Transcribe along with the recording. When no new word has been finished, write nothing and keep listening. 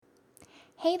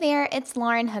Hey there, it's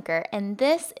Lauren Hooker, and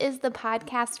this is the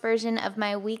podcast version of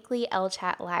my weekly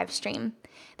LChat live stream.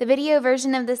 The video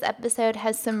version of this episode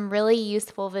has some really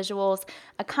useful visuals,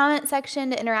 a comment section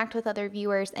to interact with other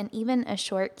viewers, and even a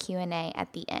short Q&A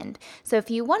at the end. So if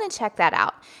you want to check that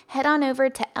out, head on over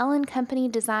to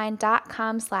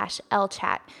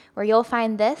ellencompanyddesign.com/LChat, where you'll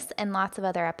find this and lots of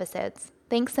other episodes.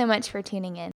 Thanks so much for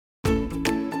tuning in.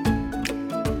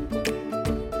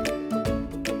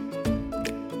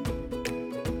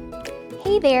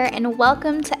 Hey there, and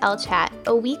welcome to LChat,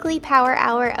 a weekly power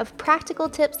hour of practical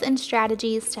tips and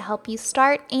strategies to help you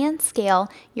start and scale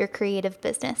your creative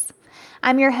business.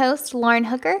 I'm your host, Lauren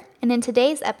Hooker, and in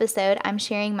today's episode, I'm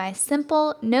sharing my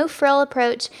simple, no-frill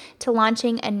approach to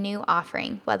launching a new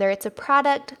offering, whether it's a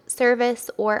product, service,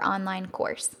 or online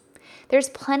course. There's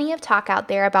plenty of talk out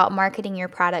there about marketing your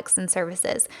products and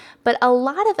services, but a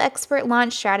lot of expert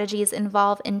launch strategies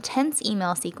involve intense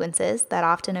email sequences that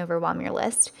often overwhelm your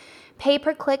list,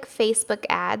 pay-per-click Facebook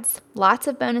ads, lots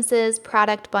of bonuses,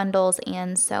 product bundles,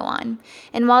 and so on.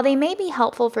 And while they may be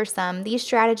helpful for some, these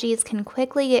strategies can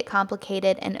quickly get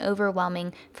complicated and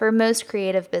overwhelming for most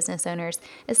creative business owners,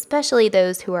 especially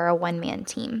those who are a one-man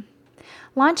team.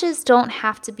 Launches don't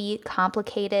have to be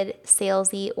complicated,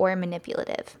 salesy, or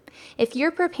manipulative. If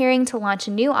you're preparing to launch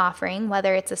a new offering,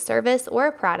 whether it's a service or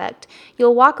a product,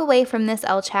 you'll walk away from this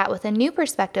LChat with a new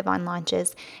perspective on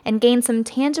launches and gain some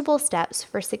tangible steps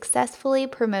for successfully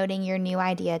promoting your new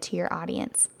idea to your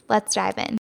audience. Let's dive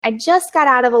in. I just got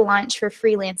out of a launch for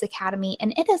Freelance Academy,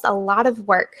 and it is a lot of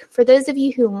work. For those of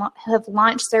you who have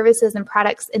launched services and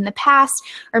products in the past,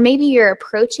 or maybe you're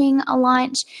approaching a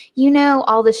launch, you know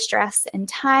all the stress and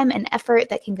time and effort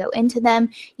that can go into them.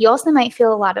 You also might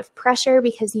feel a lot of pressure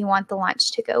because you want the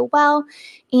launch to go well.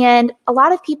 And a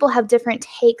lot of people have different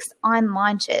takes on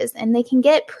launches, and they can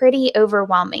get pretty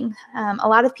overwhelming. A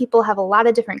lot of people have a lot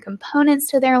of different components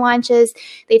to their launches.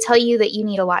 They tell you that you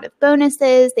need a lot of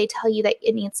bonuses. They tell you that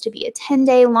it needs to be a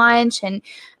 10-day launch, and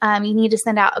you need to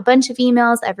send out a bunch of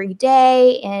emails every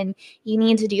day, and you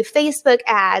need to do Facebook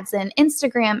ads and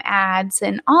Instagram ads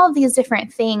and all of these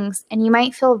different things, and you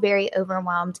might feel very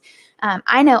overwhelmed.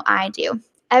 I know I do.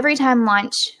 Every time a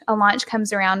launch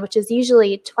comes around, which is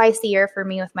usually twice a year for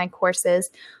me with my courses,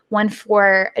 one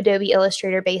for Adobe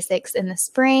Illustrator Basics in the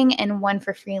spring and one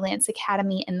for Freelance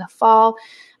Academy in the fall,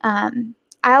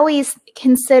 I always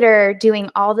consider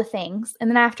doing all the things, and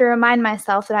then I have to remind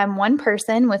myself that I'm one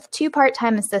person with two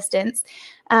part-time assistants,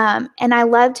 and I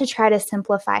love to try to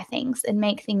simplify things and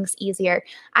make things easier.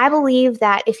 I believe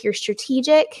that if you're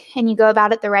strategic and you go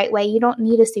about it the right way, you don't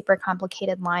need a super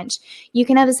complicated launch. You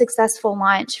can have a successful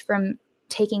launch from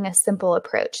taking a simple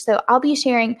approach. So I'll be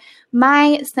sharing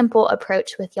my simple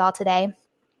approach with y'all today.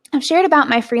 I've shared about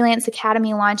my Freelance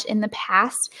Academy launch in the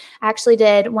past. I actually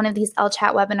did one of these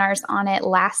LChat webinars on it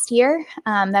last year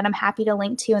that I'm happy to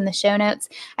link to in the show notes.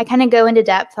 I kind of go into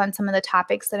depth on some of the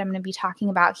topics that I'm going to be talking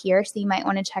about here, so you might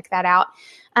want to check that out.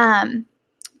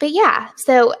 But yeah,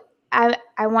 so I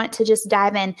want to just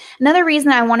dive in. Another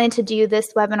reason I wanted to do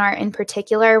this webinar in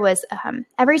particular was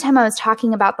every time I was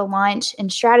talking about the launch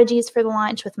and strategies for the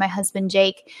launch with my husband,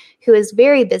 Jake, who is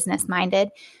very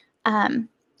business-minded,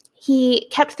 he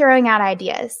kept throwing out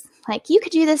ideas like, you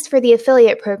could do this for the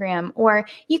affiliate program, or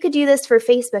you could do this for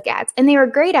Facebook ads. And they were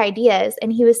great ideas,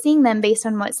 and he was seeing them based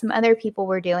on what some other people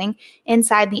were doing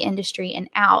inside the industry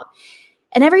and out.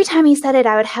 And every time he said it,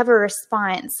 I would have a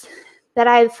response that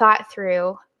I had thought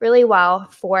through really well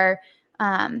for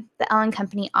the Ellen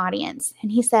Company audience.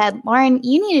 And he said, Lauren,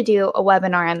 you need to do a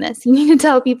webinar on this. You need to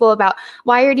tell people about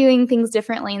why you're doing things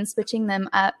differently and switching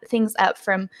things up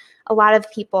from a lot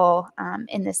of people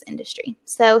in this industry.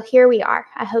 So here we are.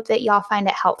 I hope that y'all find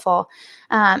it helpful.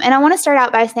 And I want to start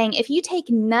out by saying, if you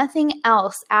take nothing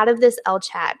else out of this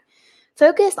LChat,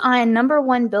 focus on, number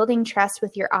one, building trust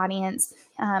with your audience.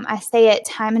 I say it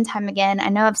time and time again. I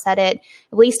know I've said it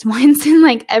at least once in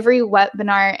like every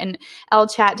webinar and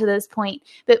LChat to this point,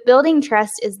 but building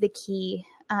trust is the key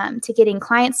to getting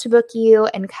clients to book you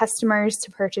and customers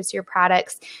to purchase your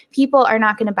products. People are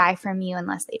not going to buy from you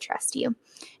unless they trust you.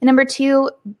 And number two,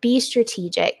 be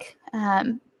strategic.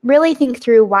 Really think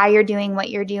through why you're doing what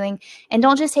you're doing, and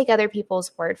don't just take other people's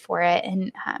word for it.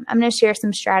 And I'm going to share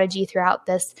some strategy throughout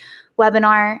this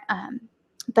webinar,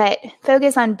 but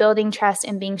focus on building trust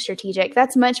and being strategic.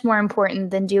 That's much more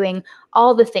important than doing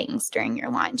all the things during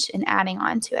your launch and adding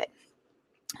on to it.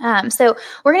 So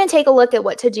we're going to take a look at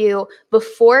what to do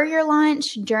before your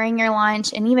launch, during your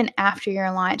launch, and even after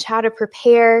your launch, how to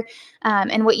prepare,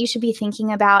 and what you should be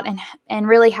thinking about, and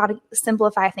really how to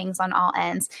simplify things on all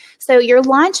ends. So your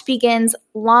launch begins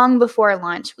long before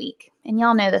launch week. And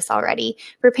y'all know this already.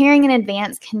 Preparing in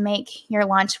advance can make your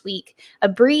launch week a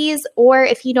breeze, or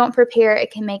if you don't prepare,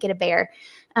 it can make it a bear.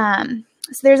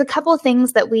 So there's a couple of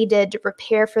things that we did to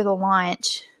prepare for the launch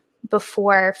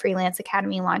before Freelance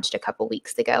Academy launched a couple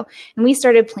weeks ago. And we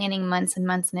started planning months and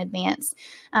months in advance.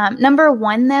 Number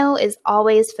one, though, is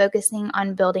always focusing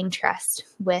on building trust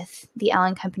with the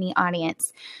Ellen Company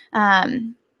audience.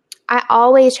 I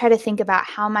always try to think about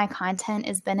how my content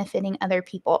is benefiting other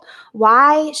people.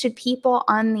 Why should people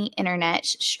on the internet,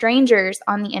 strangers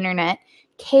on the internet,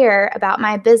 care about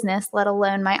my business, let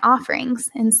alone my offerings?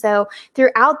 And so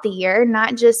throughout the year,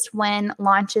 not just when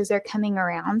launches are coming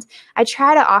around, I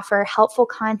try to offer helpful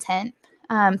content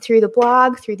through the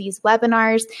blog, through these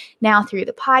webinars, now through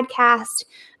the podcast,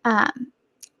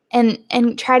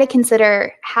 and try to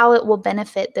consider how it will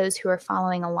benefit those who are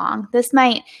following along. This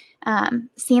might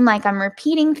seem like I'm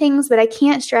repeating things, but I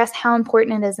can't stress how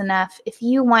important it is enough. If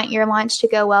you want your launch to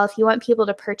go well, if you want people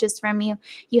to purchase from you,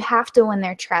 you have to win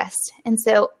their trust. And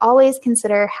so always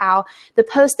consider how the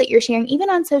posts that you're sharing, even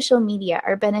on social media,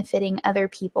 are benefiting other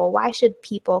people. Why should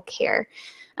people care?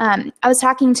 I was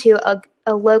talking to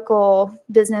a local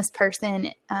business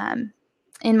person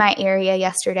in my area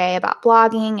yesterday about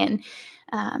blogging,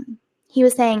 and he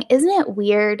was saying, isn't it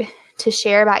weird to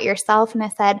share about yourself? And I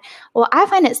said, well, I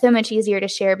find it so much easier to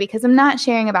share because I'm not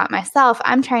sharing about myself.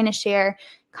 I'm trying to share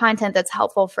content that's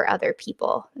helpful for other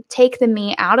people. Take the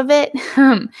me out of it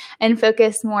and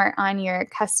focus more on your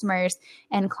customers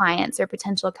and clients, or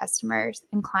potential customers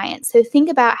and clients. So think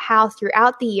about how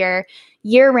throughout the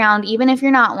year round, even if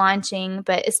you're not launching,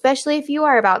 but especially if you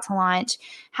are about to launch,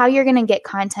 how you're going to get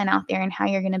content out there and how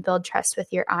you're going to build trust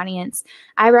with your audience.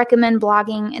 I recommend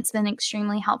blogging. It's been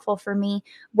extremely helpful for me.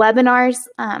 Webinars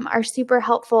are super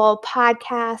helpful,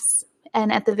 podcasts,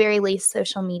 and at the very least,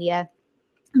 social media.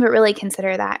 But really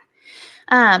consider that.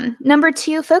 Number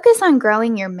two, focus on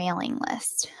growing your mailing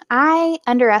list. I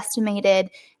underestimated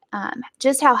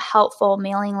just how helpful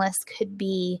mailing lists could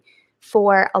be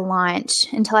for a launch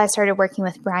until I started working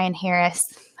with Brian Harris.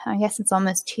 I guess it's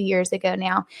almost 2 years ago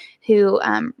now, who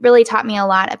really taught me a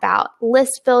lot about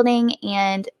list building,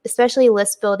 and especially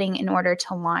list building in order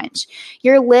to launch.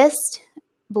 Your list,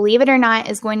 believe it or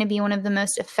not, is going to be one of the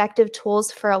most effective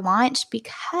tools for a launch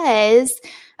because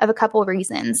of a couple of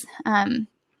reasons.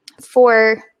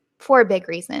 Four big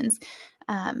reasons.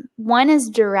 One is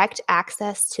direct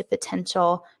access to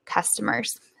potential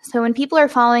customers. So when people are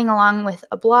following along with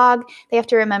a blog, they have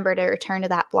to remember to return to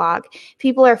that blog.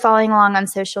 People are following along on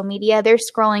social media, they're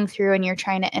scrolling through and you're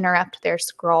trying to interrupt their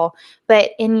scroll.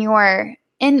 But in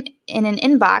an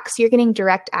inbox, you're getting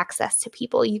direct access to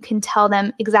people. You can tell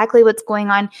them exactly what's going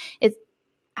on.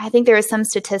 I think there was some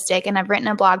statistic, and I've written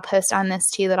a blog post on this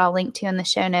too that I'll link to in the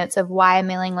show notes, of why a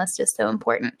mailing list is so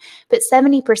important. But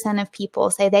 70% of people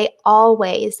say they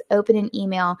always open an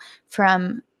email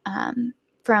from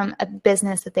a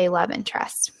business that they love and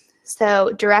trust.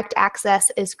 So direct access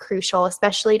is crucial,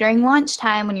 especially during launch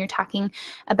time when you're talking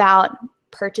about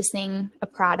purchasing a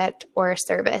product or a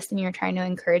service and you're trying to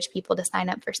encourage people to sign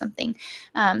up for something.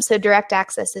 So direct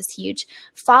access is huge.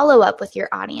 Follow up with your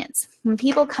audience. When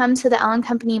people come to the Ellen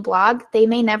Company blog, they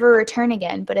may never return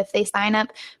again, but if they sign up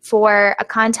for a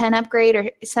content upgrade or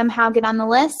somehow get on the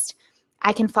list,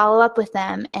 I can follow up with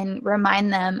them and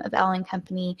remind them of Ellen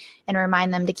Company and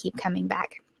remind them to keep coming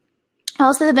back.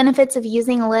 Also, the benefits of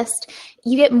using a list,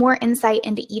 you get more insight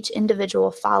into each individual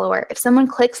follower. If someone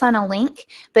clicks on a link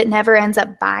but never ends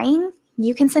up buying,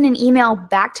 you can send an email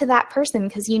back to that person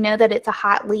because you know that it's a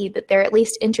hot lead, that they're at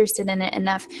least interested in it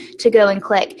enough to go and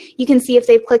click. You can see if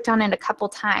they've clicked on it a couple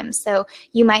times. So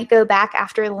you might go back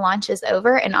after the launch is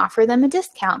over and offer them a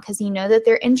discount because you know that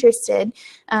they're interested,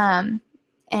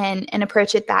 and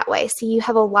approach it that way. So you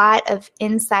have a lot of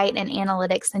insight and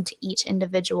analytics into each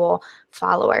individual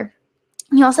follower.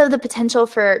 You also have the potential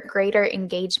for greater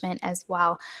engagement as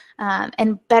well,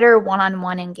 and better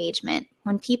one-on-one engagement.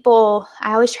 I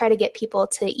always try to get people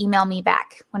to email me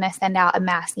back when I send out a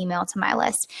mass email to my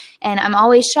list. And I'm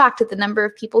always shocked at the number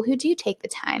of people who do take the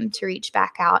time to reach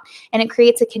back out. And it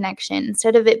creates a connection.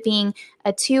 Instead of it being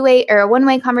a two-way or a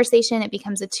one-way conversation, it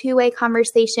becomes a two-way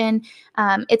conversation.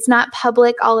 It's not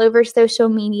public all over social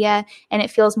media, and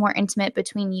it feels more intimate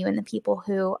between you and the people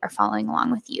who are following along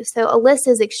with you. So a list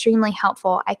is extremely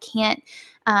helpful. I can't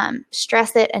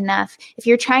stress it enough. If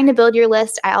you're trying to build your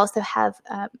list, I also have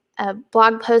a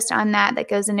blog post on that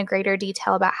goes into greater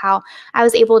detail about how I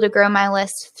was able to grow my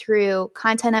list through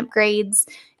content upgrades,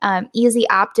 easy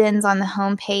opt-ins on the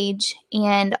homepage,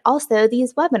 and also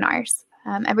these webinars.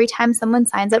 Every time someone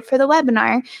signs up for the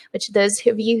webinar, which those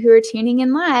of you who are tuning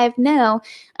in live know,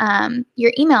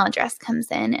 your email address comes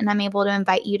in, and I'm able to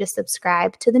invite you to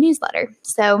subscribe to the newsletter.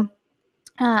 So,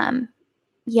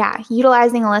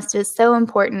 utilizing a list is so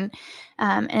important,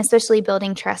 and especially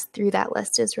building trust through that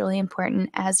list is really important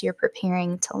as you're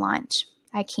preparing to launch.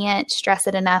 I can't stress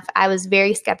it enough. I was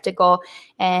very skeptical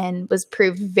and was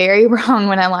proved very wrong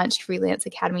when I launched Freelance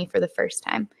Academy for the first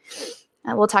time.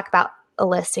 We'll talk about a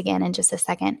list again in just a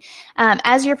second.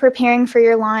 As you're preparing for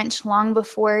your launch, long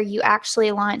before you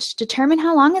actually launch, determine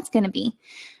how long it's going to be.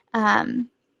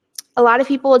 A lot of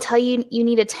people will tell you you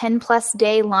need a 10+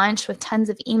 day launch with tons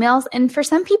of emails. And for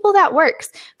some people that works.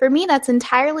 For me, that's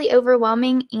entirely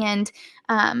overwhelming. And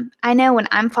I know when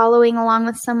I'm following along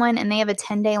with someone and they have a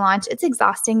 10-day launch, it's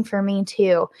exhausting for me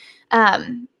too.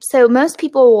 So most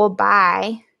people will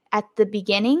buy at the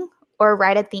beginning or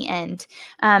right at the end.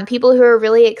 People who are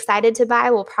really excited to buy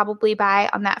will probably buy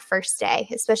on that first day,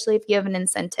 especially if you have an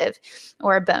incentive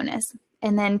or a bonus.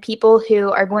 And then people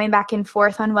who are going back and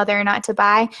forth on whether or not to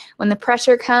buy, when the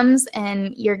pressure comes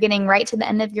and you're getting right to the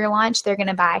end of your launch, they're going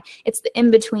to buy. It's the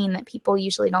in-between that people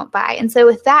usually don't buy. And so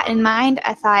with that in mind,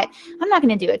 I thought, I'm not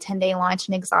going to do a 10-day launch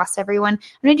and exhaust everyone.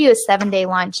 I'm going to do a 7-day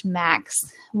launch max,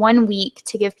 1 week,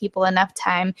 to give people enough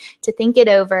time to think it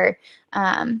over,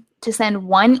 to send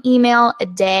 1 email a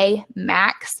day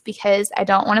max, because I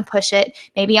don't want to push it.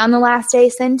 Maybe on the last day,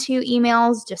 send 2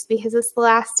 emails just because it's the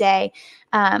last day,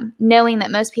 knowing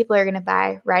that most people are going to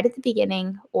buy right at the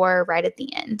beginning or right at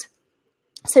the end.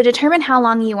 So determine how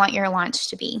long you want your launch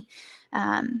to be.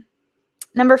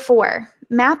 Number 4,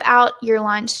 map out your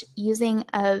launch using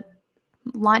a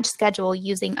launch schedule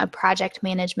using a project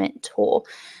management tool.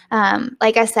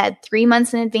 Like I said, 3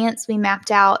 months in advance, we mapped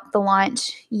out the launch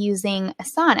using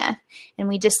Asana, and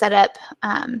we just set up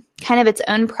kind of its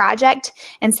own project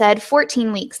and said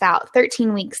 14 weeks out,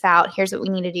 13 weeks out, here's what we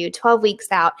need to do, 12 weeks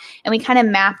out, and we kind of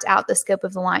mapped out the scope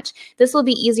of the launch. This will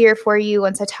be easier for you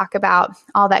once I talk about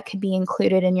all that could be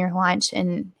included in your launch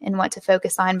and what to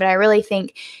focus on, but I really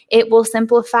think it will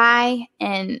simplify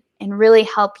and really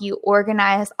help you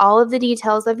organize all of the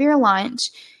details of your launch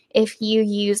if you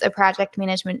use a project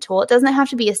management tool. It doesn't have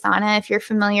to be Asana. If you're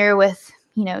familiar with,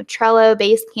 Trello,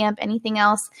 Basecamp, anything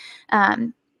else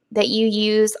that you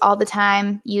use all the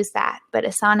time, use that. But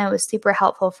Asana was super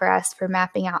helpful for us for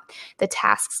mapping out the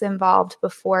tasks involved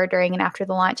before, during, and after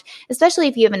the launch, especially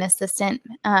if you have an assistant.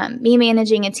 Me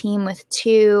managing a team with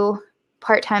 2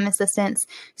 part-time assistants,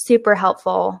 super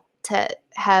helpful to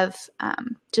have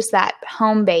just that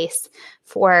home base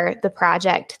for the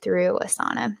project through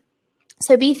Asana.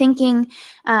 So be thinking,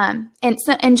 and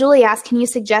Julie asked, can you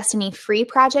suggest any free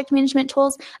project management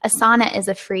tools? Asana is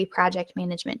a free project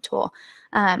management tool.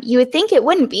 You would think it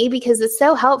wouldn't be because it's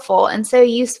so helpful and so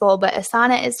useful, but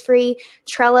Asana is free,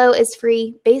 Trello is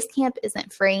free, Basecamp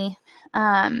isn't free.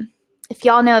 If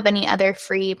y'all know of any other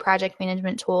free project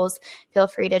management tools, feel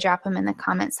free to drop them in the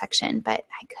comment section, but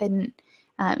I couldn't.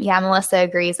 Melissa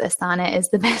agrees Asana is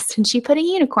the best, and she put a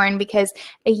unicorn because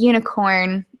a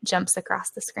unicorn jumps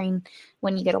across the screen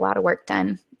when you get a lot of work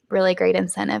done. Really great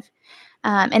incentive.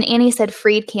 And Annie said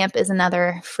Freedcamp is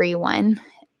another free one,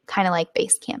 kind of like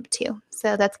Basecamp too.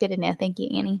 So that's good to know. Thank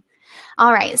you, Annie.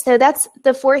 All right, so that's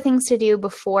the 4 things to do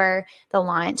before the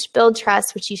launch. Build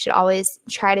trust, which you should always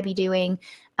try to be doing.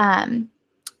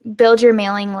 Build your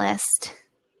mailing list.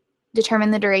 Determine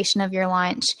the duration of your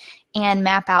launch, and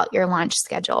map out your launch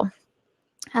schedule.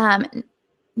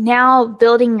 Now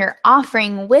building your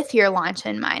offering with your launch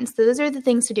in mind. So those are the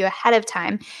things to do ahead of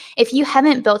time. If you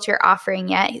haven't built your offering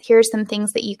yet, here are some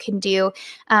things that you can do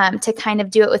to kind of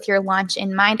do it with your launch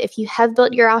in mind. If you have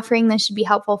built your offering, this should be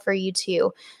helpful for you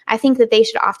too. I think that they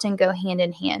should often go hand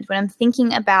in hand. When I'm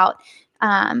thinking about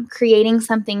creating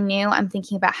something new, I'm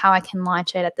thinking about how I can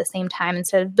launch it at the same time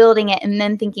instead of building it and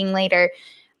then thinking later,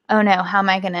 oh no, how am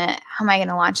I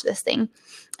gonna launch this thing?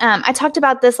 I talked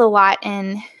about this a lot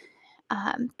in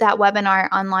that webinar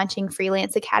on launching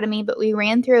Freelance Academy, but we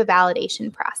ran through a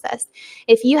validation process.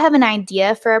 If you have an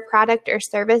idea for a product or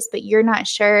service, but you're not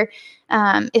sure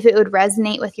if it would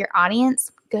resonate with your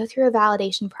audience, go through a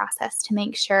validation process to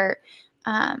make sure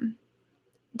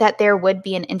that there would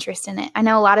be an interest in it. I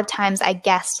know a lot of times I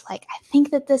guessed, I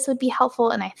think that this would be helpful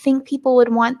and I think people would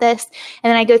want this.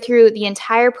 And then I go through the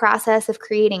entire process of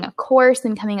creating a course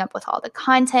and coming up with all the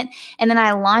content. And then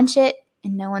I launch it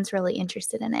and no one's really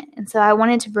interested in it. And so I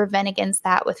wanted to prevent against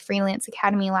that with Freelance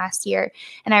Academy last year,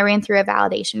 and I ran through a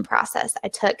validation process. I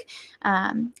took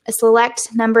a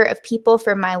select number of people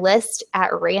from my list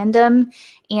at random,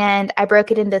 and I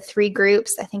broke it into 3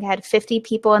 groups. I think I had 50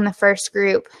 people in the first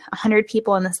group, 100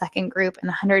 people in the second group, and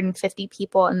 150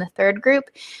 people in the third group.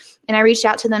 And I reached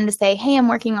out to them to say, hey, I'm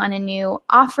working on a new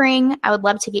offering. I would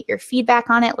love to get your feedback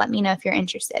on it. Let me know if you're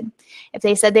interested. If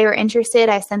they said they were interested,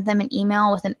 I sent them an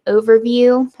email with an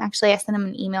overview. Actually, I sent them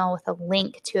an email with a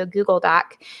link to a Google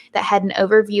Doc that had an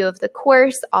overview of the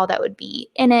course, all that would be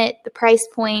in it, the price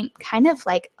point, kind of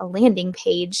like a landing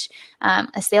page,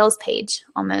 a sales page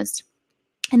almost.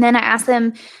 And then I asked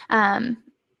them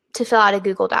to fill out a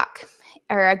Google Doc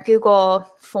or a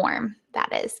Google form,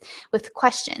 that is, with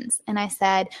questions. And I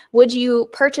said, would you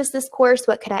purchase this course?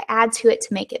 What could I add to it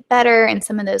to make it better? And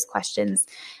some of those questions.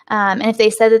 And if they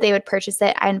said that they would purchase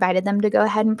it, I invited them to go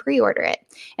ahead and pre-order it.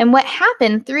 And what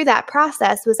happened through that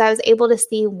process was I was able to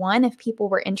see, one, if people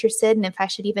were interested and if I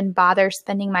should even bother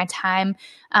spending my time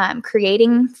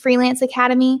creating Freelance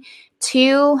Academy.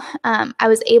 2, I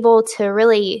was able to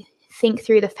really think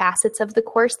through the facets of the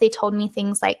course. They told me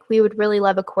things like, we would really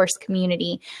love a course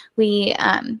community.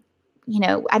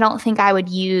 I don't think I would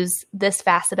use this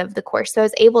facet of the course. So I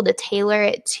was able to tailor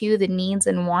it to the needs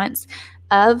and wants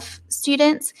of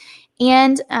students.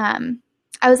 And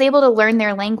I was able to learn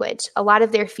their language. A lot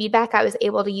of their feedback I was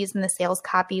able to use in the sales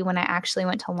copy when I actually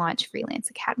went to launch Freelance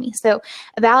Academy. So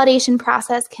a validation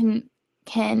process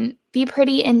can be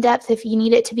pretty in-depth if you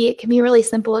need it to be. It can be really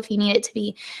simple if you need it to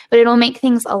be, but it'll make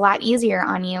things a lot easier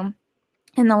on you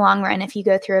in the long run if you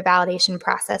go through a validation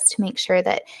process to make sure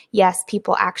that, yes,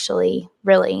 people actually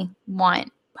really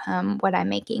want what I'm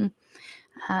making.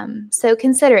 So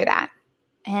consider that.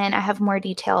 And I have more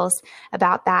details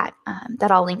about that that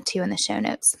I'll link to in the show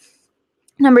notes.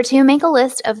 Number 2, make a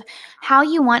list of how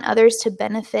you want others to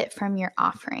benefit from your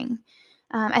offering.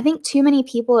 I think too many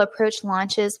people approach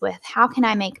launches with, how can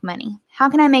I make money? How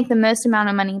can I make the most amount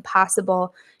of money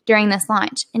possible during this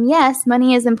launch? And yes,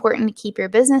 money is important to keep your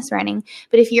business running,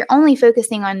 but if you're only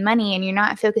focusing on money and you're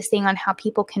not focusing on how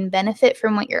people can benefit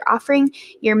from what you're offering,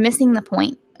 you're missing the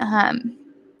point.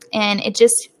 And it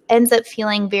just ends up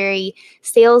feeling very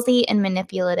salesy and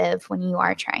manipulative when you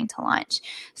are trying to launch.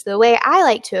 So the way I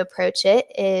like to approach it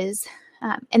is,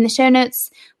 and the show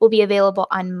notes will be available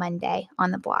on Monday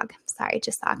on the blog. Sorry,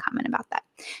 just saw a comment about that.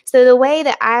 So the way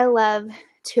that I love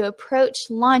to approach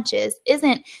launches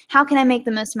isn't, how can I make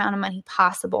the most amount of money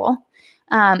possible?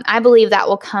 I believe that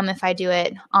will come if I do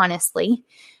it honestly.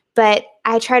 But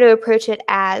I try to approach it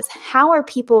as, how are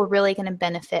people really going to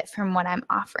benefit from what I'm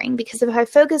offering? Because if I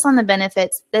focus on the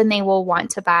benefits, then they will want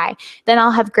to buy. Then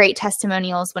I'll have great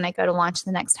testimonials when I go to launch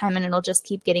the next time, and it'll just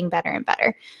keep getting better and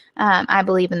better. I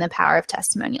believe in the power of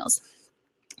testimonials.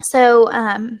 So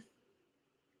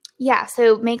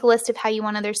make a list of how you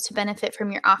want others to benefit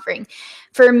from your offering.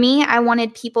 For me, I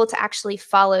wanted people to actually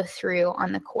follow through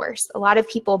on the course. A lot of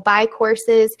people buy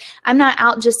courses. I'm not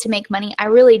out just to make money. I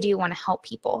really do want to help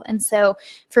people. And so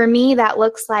for me, that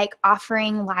looks like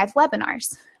offering live webinars.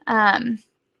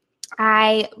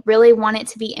 I really want it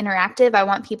to be interactive. I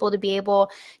want people to be able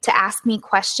to ask me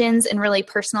questions and really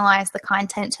personalize the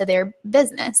content to their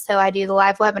business. So I do the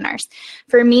live webinars.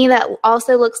 For me, that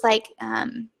also looks like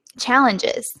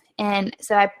challenges. And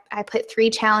so I put 3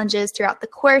 challenges throughout the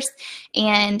course,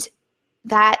 and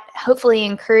that hopefully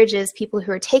encourages people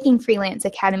who are taking Freelance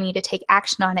Academy to take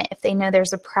action on it if they know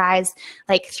there's a prize,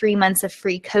 like 3 months of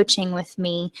free coaching with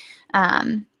me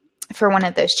for one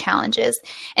of those challenges.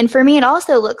 And for me, it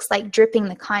also looks like dripping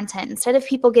the content. Instead of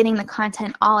people getting the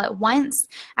content all at once,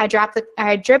 I drip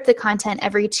the content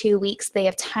every 2 weeks. They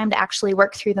have time to actually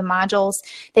work through the modules.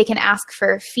 They can ask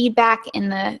for feedback in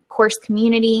the course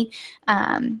community.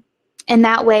 And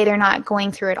that way they're not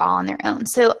going through it all on their own.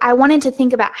 So I wanted to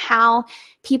think about how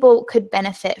people could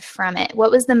benefit from it.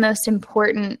 What was the most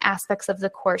important aspects of the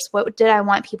course? What did I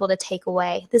want people to take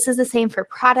away? This is the same for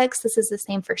products. This is the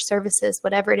same for services,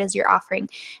 whatever it is you're offering.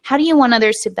 How do you want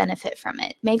others to benefit from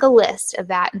it? Make a list of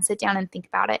that and sit down and think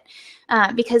about it.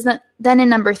 Because then in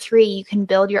number 3, you can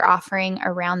build your offering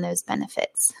around those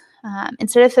benefits.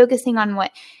 Instead of focusing on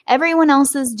what everyone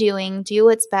else is doing, do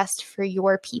what's best for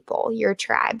your people, your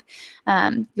tribe,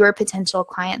 your potential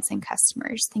clients and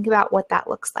customers. Think about what that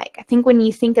looks like. I think when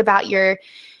you think about your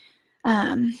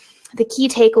the key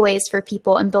takeaways for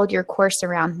people and build your course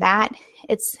around that,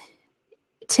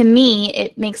 to me,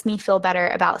 it makes me feel better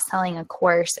about selling a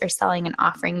course or selling an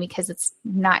offering, because it's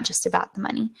not just about the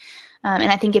money.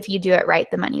 And I think if you do it right,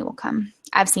 the money will come.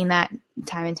 I've seen that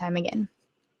time and time again.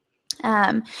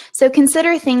 So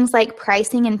consider things like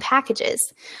pricing and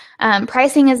packages.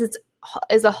 Pricing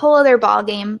is a whole other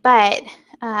ballgame, but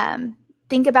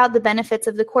think about the benefits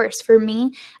of the course. For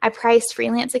me, I priced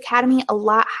Freelance Academy a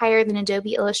lot higher than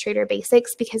Adobe Illustrator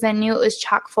Basics because I knew it was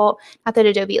chock full. Not that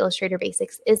Adobe Illustrator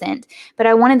Basics isn't, but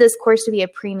I wanted this course to be a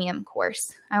premium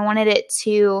course. I wanted it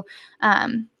to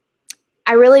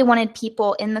I really wanted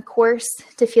people in the course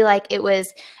to feel like it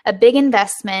was a big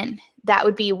investment that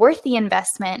would be worth the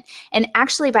investment. And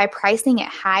actually, by pricing it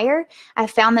higher, I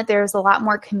found that there was a lot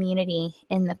more community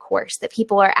in the course, that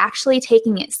people are actually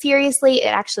taking it seriously. It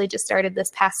actually just started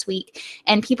this past week,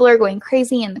 and people are going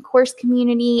crazy in the course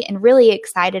community and really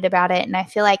excited about it. And I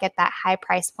feel like at that high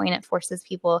price point, it forces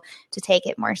people to take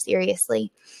it more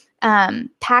seriously.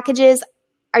 Packages.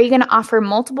 Are you going to offer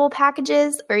multiple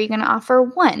packages, or are you going to offer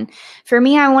one? For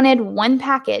me, I wanted one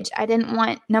package. I didn't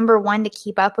want, number one, to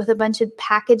keep up with a bunch of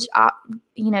package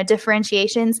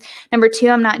differentiations. Number two,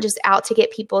 I'm not just out to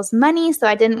get people's money, so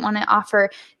I didn't want to offer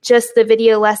just the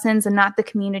video lessons and not the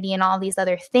community and all these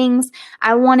other things.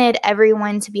 I wanted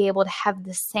everyone to be able to have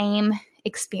the same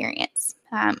experience.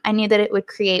 I knew that it would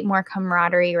create more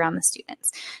camaraderie around the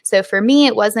students. So for me,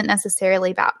 it wasn't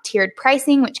necessarily about tiered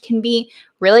pricing, which can be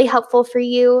really helpful for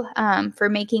you for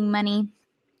making money,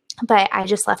 but I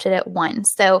just left it at one.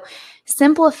 So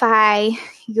simplify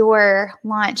your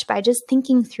launch by just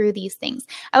thinking through these things.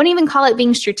 I wouldn't even call it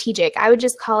being strategic. I would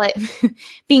just call it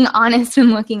being honest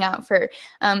and looking out for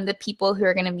the people who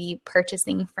are going to be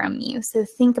purchasing from you. So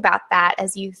think about that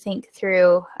as you think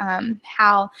through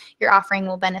how your offering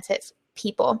will benefit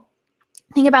people.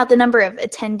 Think about the number of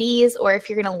attendees, or if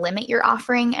you're going to limit your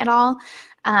offering at all,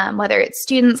 whether it's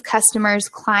students, customers,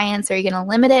 clients. Are you going to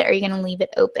limit it, or are you going to leave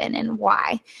it open, and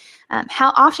why?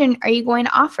 How often are you going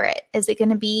to offer it? Is it going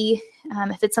to be,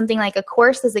 if it's something like a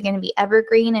course, is it going to be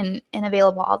evergreen and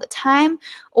available all the time?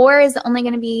 Or is it only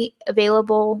going to be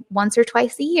available once or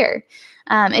twice a year?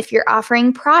 If you're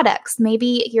offering products,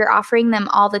 maybe you're offering them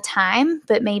all the time,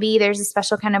 but maybe there's a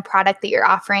special kind of product that you're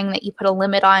offering that you put a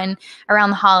limit on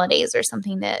around the holidays or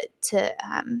something to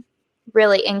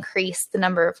really increase the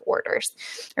number of orders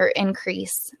or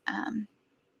increase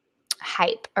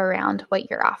hype around what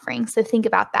you're offering. So think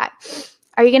about that.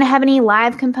 Are you going to have any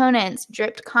live components,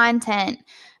 dripped content?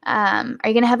 Are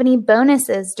you going to have any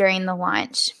bonuses during the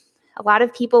launch? A lot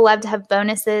of people love to have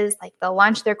bonuses, like they'll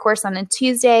launch their course on a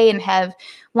Tuesday and have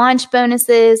launch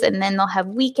bonuses, and then they'll have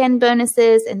weekend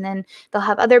bonuses, and then they'll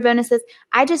have other bonuses.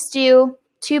 I just do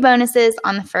 2 bonuses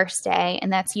on the first day,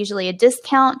 and that's usually a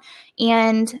discount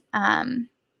and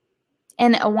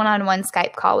a one-on-one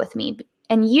Skype call with me.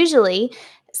 And usually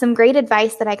some great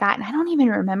advice that I got, and I don't even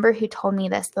remember who told me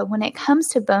this, but when it comes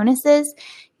to bonuses,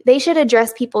 they should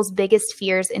address people's biggest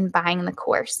fears in buying the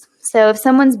course. So if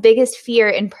someone's biggest fear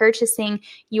in purchasing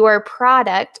your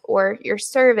product or your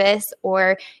service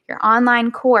or your online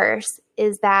course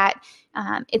is that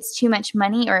it's too much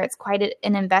money or it's quite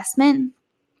an investment,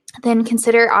 then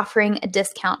consider offering a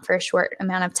discount for a short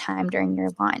amount of time during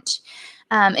your launch.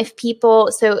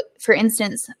 So for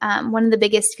instance, one of the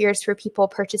biggest fears for people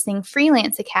purchasing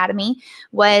Freelance Academy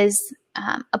was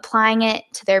applying it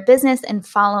to their business and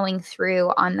following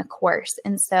through on the course.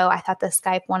 And so I thought the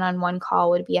Skype one-on-one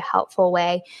call would be a helpful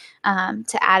way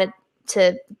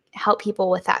to help people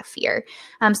with that fear.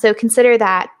 So consider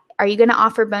that. Are you going to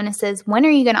offer bonuses? When are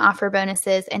you going to offer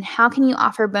bonuses? And how can you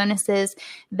offer bonuses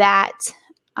that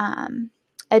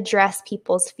address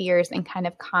people's fears and kind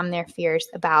of calm their fears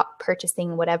about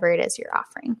purchasing whatever it is you're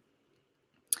offering?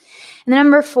 And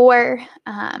number 4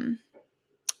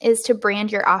 is to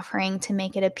brand your offering to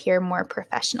make it appear more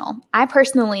professional. I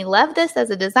personally love this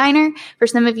as a designer. For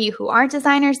some of you who aren't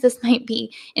designers, this might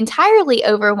be entirely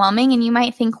overwhelming, and you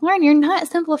might think, Lauren, you're not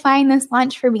simplifying this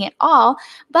launch for me at all.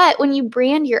 But when you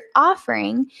brand your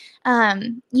offering,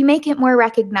 you make it more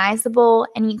recognizable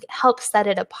and you help set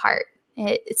it apart.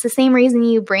 It's the same reason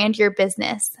you brand your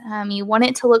business. You want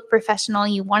it to look professional.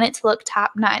 You want it to look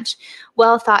top-notch,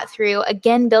 well thought through.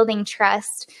 Again, building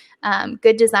trust.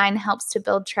 Good design helps to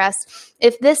build trust.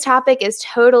 If this topic is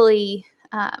totally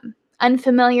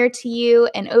unfamiliar to you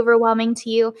and overwhelming to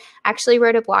you, I actually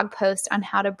wrote a blog post on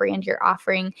how to brand your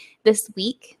offering this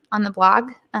week on the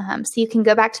blog. So you can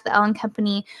go back to the Ellen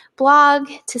Company blog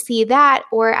to see that,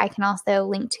 or I can also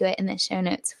link to it in the show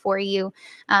notes for you.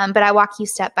 But I walk you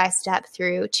step by step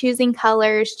through choosing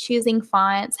colors, choosing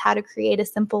fonts, how to create a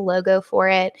simple logo for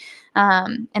it,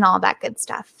 and all that good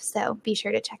stuff. So be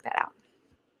sure to check that out.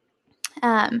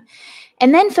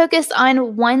 And then focus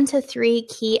on 1 to 3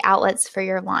 key outlets for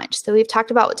your launch. So we've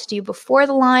talked about what to do before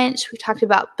the launch. We've talked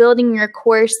about building your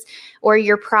course or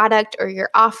your product or your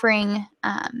offering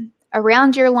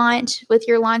around your launch with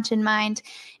your launch in mind.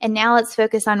 And now let's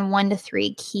focus on 1 to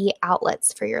 3 key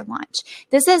outlets for your launch.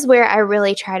 This is where I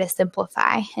really try to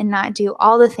simplify and not do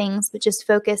all the things, but just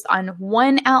focus on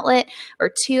one outlet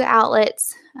or 2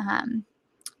 outlets,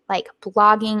 like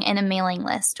blogging and a mailing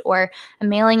list, or a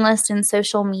mailing list in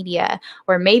social media,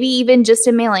 or maybe even just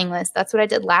a mailing list. That's what I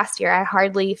did last year. I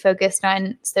hardly focused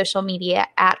on social media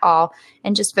at all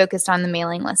and just focused on the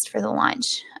mailing list for the launch.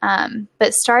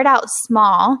 But start out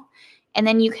small, and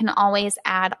then you can always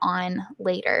add on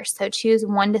later. So choose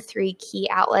 1 to 3 key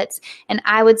outlets. And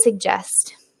I would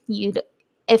suggest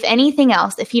if anything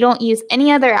else, if you don't use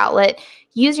any other outlet,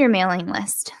 use your mailing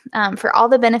list for all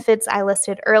the benefits I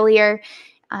listed earlier.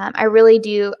 I really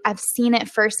do. I've seen it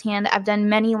firsthand. I've done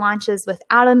many launches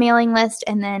without a mailing list,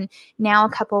 and then now a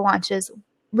couple launches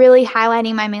really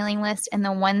highlighting my mailing list, and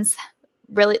the ones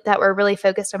really that were really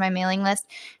focused on my mailing list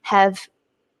have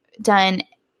done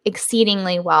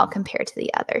exceedingly well compared to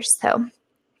the others. So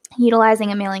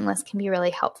utilizing a mailing list can be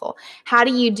really helpful. How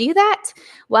do you do that?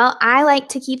 Well, I like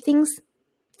to keep things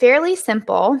fairly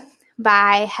simple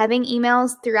by having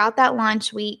emails throughout that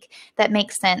launch week that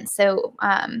make sense. So,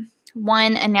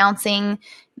 one, announcing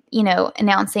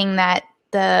that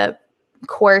the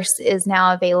course is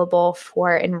now available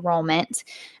for enrollment,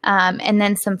 and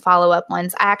then some follow-up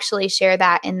ones. I actually share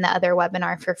that in the other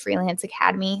webinar for Freelance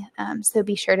Academy, so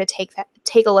be sure to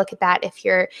take a look at that if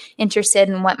you're interested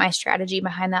in what my strategy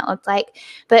behind that looked like.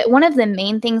 But one of the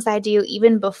main things I do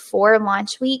even before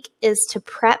launch week is to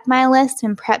prep my list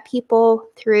and prep people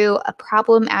through a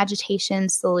problem, agitation,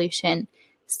 solution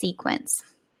sequence.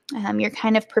 You're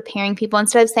kind of preparing people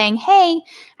instead of saying, hey,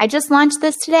 I just launched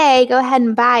this today, go ahead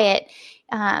and buy it.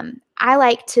 I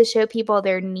like to show people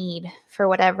their need for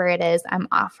whatever it is I'm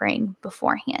offering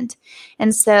beforehand.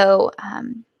 And so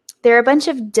there are a bunch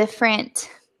of different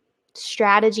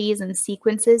strategies and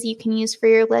sequences you can use for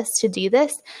your list to do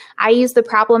this. I use the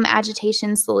problem,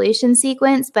 agitation, solution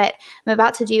sequence, but I'm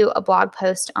about to do a blog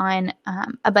post on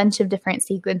a bunch of different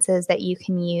sequences that you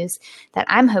can use that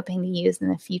I'm hoping to use in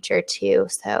the future too.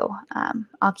 So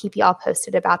I'll keep you all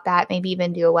posted about that. Maybe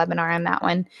even do a webinar on that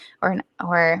one,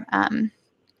 or an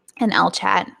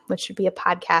LChat, which would be a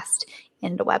podcast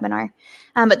and a webinar.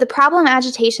 But the problem,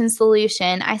 agitation,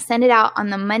 solution, I send it out on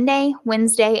the Monday,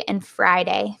 Wednesday, and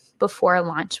Friday before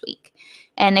launch week.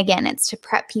 And again, it's to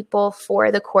prep people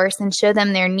for the course and show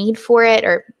them their need for it,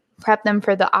 or prep them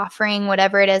for the offering,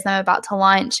 whatever it is I'm about to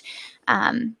launch,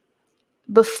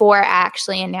 before I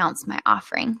actually announce my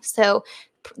offering. So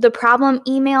the problem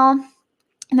email,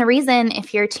 and the reason,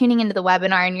 if you're tuning into the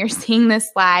webinar and you're seeing this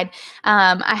slide,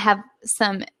 I have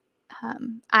some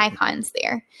icons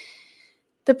there.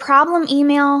 The problem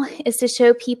email is to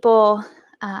show people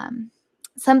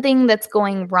something that's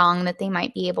going wrong that they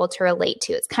might be able to relate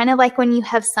to. It's kind of like when you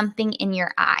have something in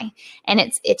your eye and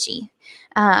it's itchy.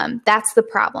 That's the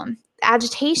problem. The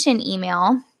agitation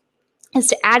email is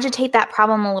to agitate that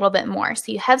problem a little bit more.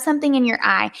 So you have something in your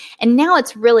eye and now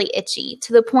it's really itchy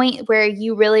to the point where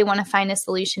you really want to find a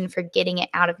solution for getting it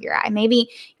out of your eye.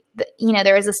 Maybe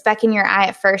there was a speck in your eye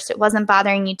at first. It wasn't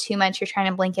bothering you too much. You're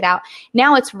trying to blink it out.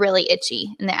 Now it's really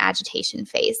itchy in the agitation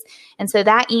phase. And so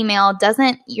that email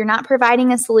you're not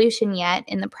providing a solution yet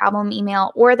in the problem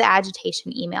email or the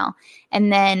agitation email.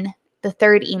 And then the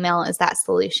third email is that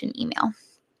solution email.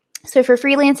 So for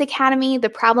Freelance Academy, the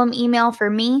problem email for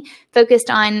me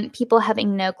focused on people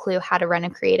having no clue how to run a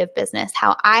creative business,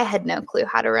 how I had no clue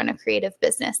how to run a creative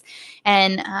business.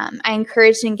 And I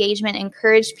encouraged engagement,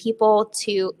 encouraged people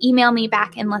to email me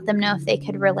back and let them know if they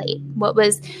could relate. What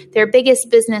was their biggest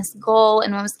business goal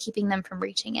and what was keeping them from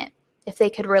reaching it, if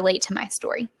they could relate to my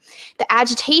story. The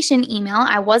agitation email,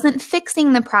 I wasn't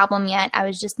fixing the problem yet. I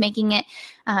was just making it,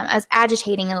 I was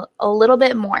agitating a little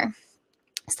bit more.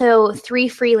 So 3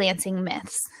 freelancing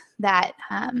myths that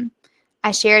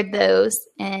I shared those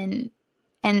and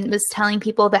was telling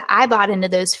people that I bought into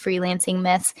those freelancing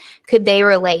myths. Could they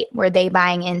relate? Were they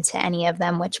buying into any of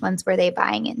them? Which ones were they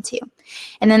buying into?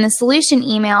 And then the solution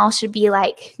email should be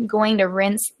like going to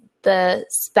rinse the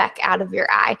speck out of your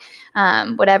eye,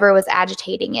 whatever was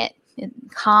agitating it. It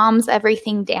calms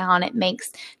everything down. It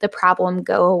makes the problem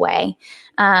go away.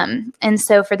 And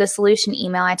so for the solution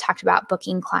email, I talked about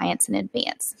booking clients in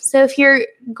advance. So if you're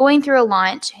going through a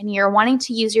launch and you're wanting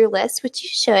to use your list, which you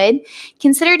should,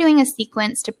 consider doing a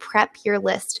sequence to prep your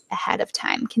list ahead of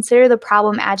time. Consider the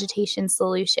problem, agitation,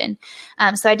 solution.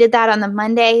 So I did that on the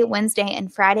Monday, Wednesday,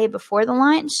 and Friday before the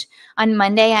launch. On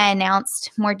Monday, I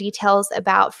announced more details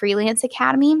about Freelance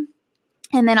Academy.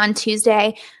 And then on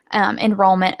Tuesday,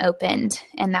 enrollment opened,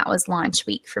 and that was launch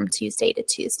week from Tuesday to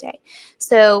Tuesday.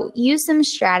 So use some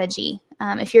strategy.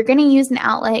 If you're going to use an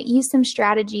outlet, use some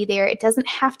strategy there. It doesn't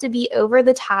have to be over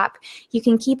the top. You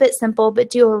can keep it simple, but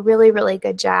do a really, really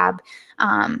good job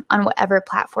on whatever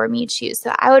platform you choose.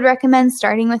 So I would recommend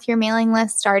starting with your mailing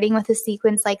list, starting with a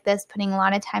sequence like this, putting a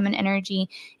lot of time and energy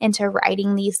into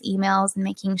writing these emails and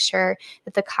making sure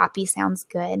that the copy sounds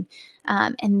good.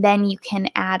 And then you can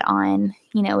add on,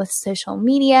 with social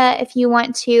media if you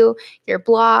want to, your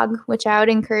blog, which I would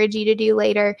encourage you to do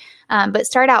later. But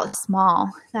start out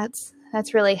small.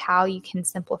 That's really how you can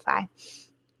simplify.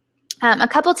 A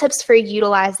couple tips for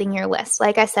utilizing your list.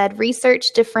 Like I said, research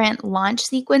different launch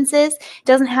sequences. It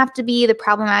doesn't have to be the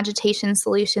problem, agitation,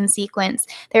 solution sequence.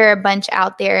 There are a bunch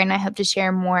out there, and I hope to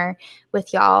share more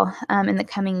with y'all in the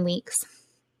coming weeks.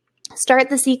 Start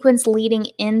the sequence leading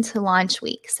into launch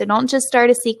week. So don't just start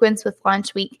a sequence with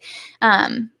launch week,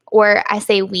 or I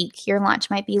say week. Your launch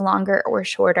might be longer or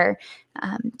shorter,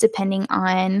 depending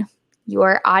on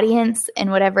your audience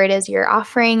and whatever it is you're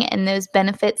offering and those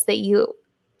benefits that you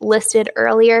listed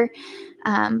earlier.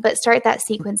 But start that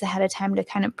sequence ahead of time to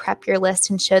kind of prep your list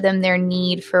and show them their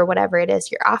need for whatever it is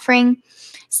you're offering.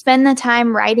 Spend the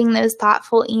time writing those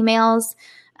thoughtful emails.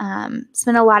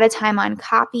 Spend a lot of time on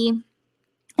copy.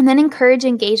 And then encourage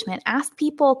engagement. Ask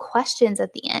people questions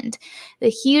at the end. The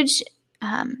huge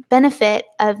benefit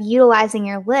of utilizing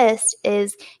your list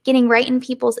is getting right in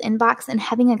people's inbox and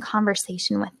having a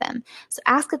conversation with them. So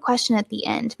ask a question at the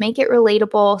end. Make it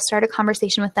relatable. Start a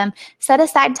conversation with them. Set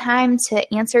aside time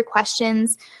to answer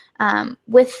questions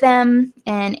with them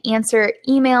and answer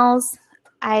emails.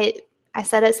 I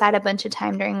set aside a bunch of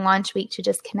time during launch week to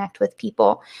just connect with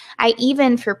people. I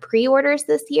even, for pre-orders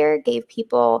this year, gave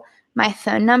people my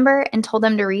phone number and told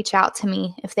them to reach out to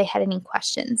me if they had any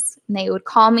questions. And they would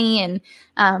call me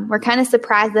and were kind of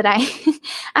surprised that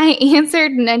I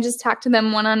answered, and I just talked to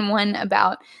them one-on-one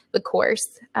about the course.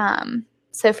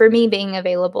 So for me, being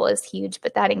available is huge,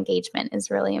 but that engagement is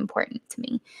really important to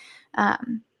me.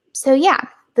 So yeah,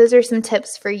 those are some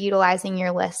tips for utilizing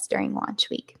your list during launch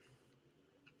week.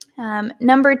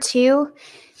 Number 2,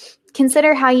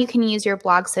 consider how you can use your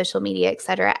blog, social media,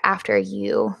 etc. after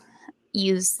you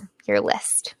use your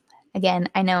list. Again,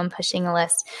 I know I'm pushing a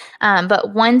list,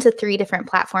 but 1 to 3 different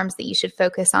platforms that you should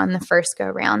focus on the first go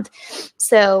round.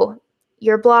 So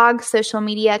your blog, social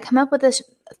media, come up with a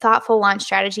thoughtful launch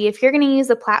strategy. If you're going to use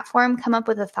a platform, come up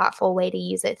with a thoughtful way to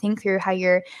use it. Think through how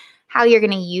you're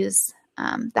going to use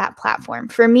that platform.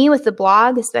 For me, with the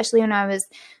blog, especially when I was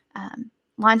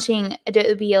launching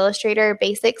Adobe Illustrator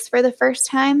Basics for the first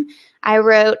time, I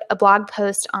wrote a blog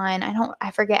post on,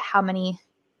 I forget how many.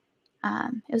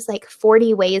 It was like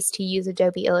 40 ways to use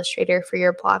Adobe Illustrator for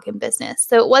your blog and business.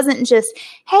 So it wasn't just,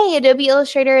 hey, Adobe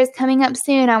Illustrator is coming up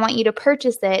soon, I want you to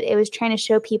purchase it. It was trying to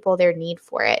show people their need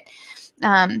for it.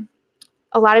 A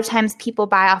lot of times people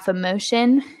buy off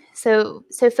emotion. So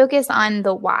focus on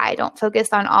the why. Don't focus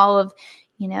on all of,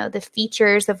 the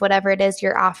features of whatever it is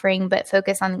you're offering, but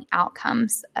focus on the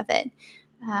outcomes of it.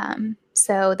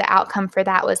 So the outcome for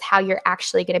that was how you're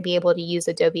actually going to be able to use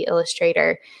Adobe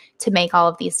Illustrator to make all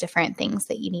of these different things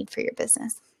that you need for your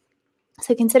business.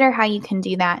 So consider how you can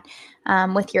do that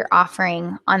with your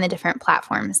offering on the different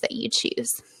platforms that you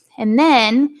choose. And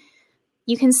then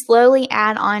you can slowly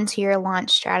add on to your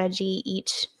launch strategy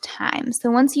each time.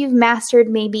 So once you've mastered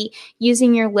maybe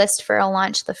using your list for a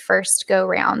launch the first go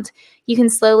round, you can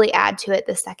slowly add to it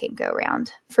the second go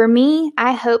round. For me,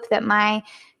 I hope that my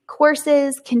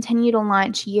courses continue to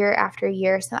launch year after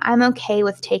year, so I'm okay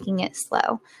with taking it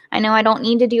slow. I know I don't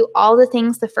need to do all the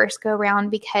things the first go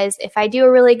round, because if I do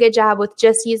a really good job with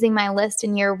just using my list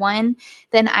in year 1,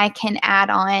 then I can add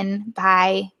on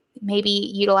by maybe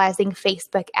utilizing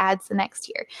Facebook ads the next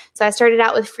year. So I started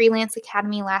out with Freelance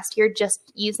Academy last year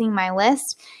just using my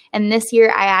list, and this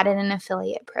year I added an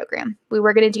affiliate program. We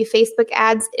were going to do Facebook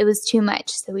ads. It was too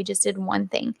much, so we just did one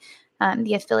thing.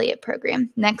 The affiliate program.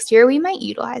 Next year, we might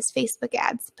utilize Facebook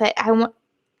ads, but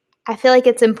I feel like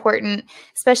it's important,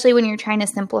 especially when you're trying to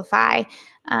simplify,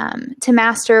 to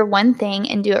master one thing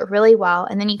and do it really well,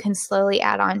 and then you can slowly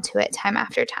add on to it time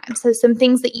after time. So some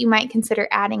things that you might consider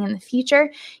adding in the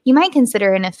future, you might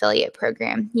consider an affiliate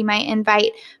program. You might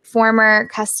invite former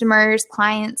customers,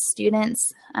 clients,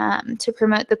 students to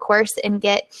promote the course and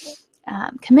get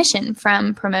commission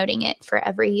from promoting it for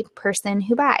every person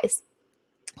who buys.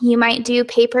 You might do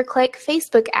pay-per-click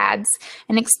Facebook ads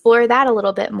and explore that a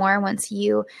little bit more once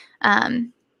you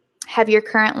have your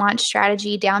current launch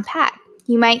strategy down pat.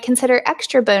 You might consider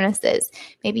extra bonuses.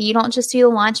 Maybe you don't just do the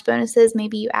launch bonuses.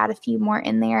 Maybe you add a few more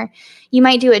in there. You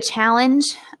might do a challenge.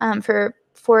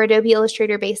 For Adobe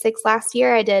Illustrator Basics last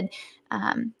year, I did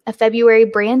a February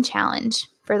brand challenge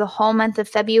for the whole month of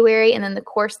February, and then the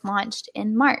course launched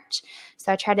in March.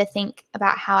 So I tried to think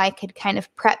about how I could kind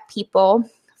of prep people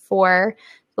for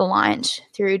the launch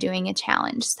through doing a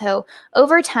challenge. So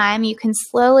over time, you can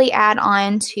slowly add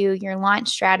on to your launch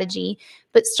strategy,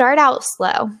 but start out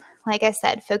slow. Like I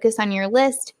said, focus on your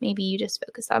list. Maybe you just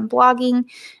focus on blogging,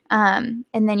 and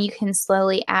then you can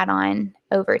slowly add on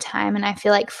over time. And I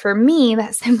feel like for me,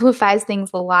 that simplifies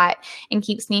things a lot and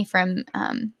keeps me from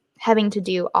having to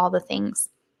do all the things.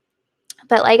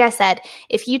 But like I said,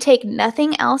 if you take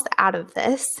nothing else out of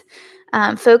this,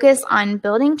 focus on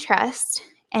building trust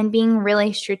and being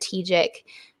really strategic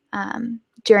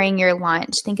during your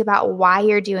launch. Think about why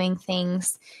you're doing things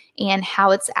and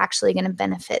how it's actually going to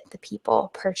benefit the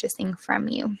people purchasing from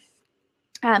you.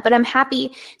 But I'm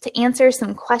happy to answer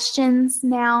some questions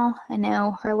now. I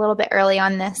know we're a little bit early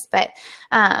on this, but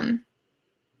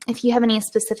if you have any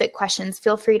specific questions,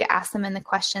 feel free to ask them in the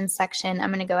questions section. I'm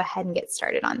going to go ahead and get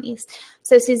started on these.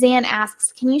 So Suzanne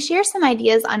asks, can you share some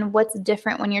ideas on what's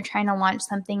different when you're trying to launch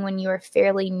something when you are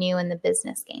fairly new in the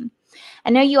business game?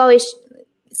 I know you always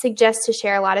suggest to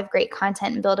share a lot of great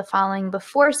content and build a following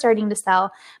before starting to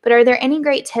sell, but are there any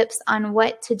great tips on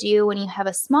what to do when you have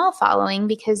a small following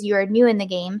because you are new in the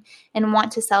game and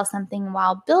want to sell something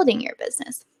while building your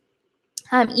business?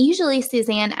 Usually,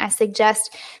 Suzanne, I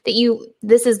suggest that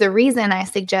this is the reason I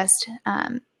suggest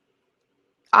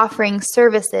offering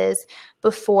services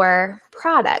before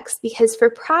products, because for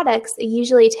products, it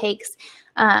usually takes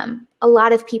a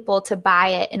lot of people to buy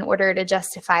it in order to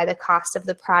justify the cost of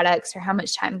the products or how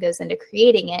much time goes into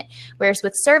creating it. Whereas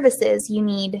with services, you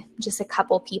need just a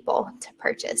couple people to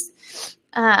purchase.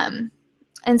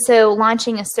 And so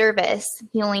launching a service,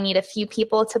 you only need a few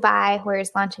people to buy,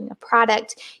 whereas launching a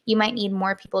product, you might need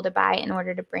more people to buy in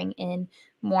order to bring in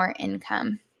more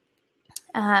income.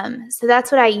 So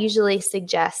that's what I usually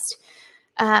suggest.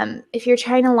 If you're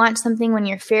trying to launch something when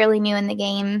you're fairly new in the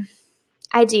game,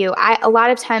 a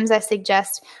lot of times I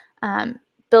suggest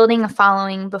building a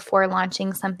following before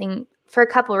launching something for a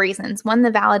couple reasons. One,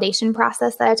 the validation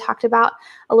process that I talked about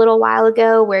a little while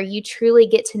ago, where you truly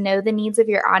get to know the needs of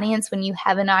your audience when you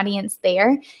have an audience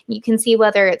there. You can see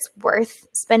whether it's worth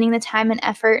spending the time and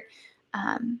effort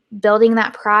building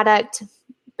that product,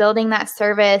 building that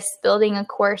service, building a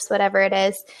course, whatever it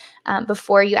is,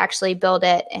 before you actually build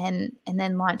it and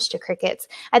then launch to crickets.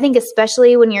 I think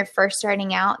especially when you're first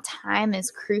starting out, time is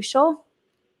crucial.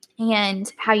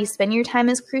 And how you spend your time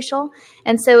is crucial.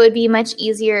 And so it would be much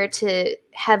easier to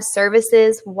have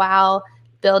services while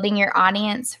building your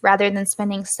audience rather than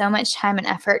spending so much time and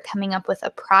effort coming up with a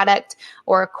product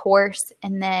or a course.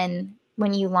 And then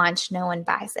when you launch, no one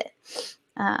buys it.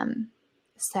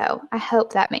 So I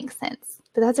hope that makes sense.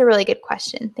 But that's a really good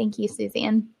question. Thank you,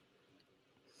 Suzanne.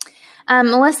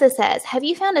 Melissa says, have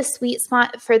you found a sweet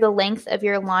spot for the length of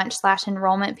your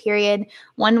launch/enrollment period?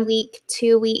 1 week,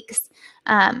 2 weeks?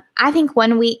 I think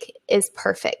 1 week is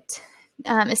perfect,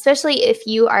 especially if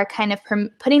you are kind of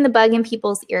putting the bug in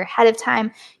people's ear ahead of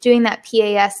time, doing that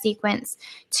PAS sequence.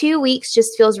 2 weeks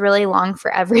just feels really long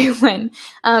for everyone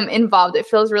involved. It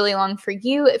feels really long for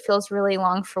you. It feels really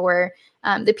long for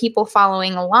the people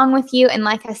following along with you. And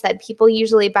like I said, people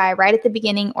usually buy right at the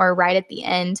beginning or right at the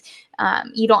end.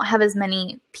 You don't have as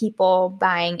many people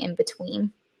buying in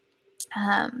between.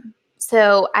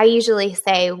 So I usually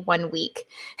say 1 week.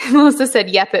 Melissa said,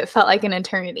 yep, it felt like an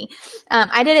eternity.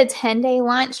 I did a 10-day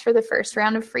launch for the first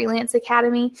round of Freelance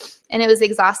Academy, and it was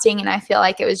exhausting, and I feel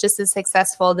like it was just as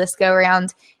successful this go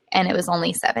around, and it was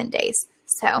only 7 days.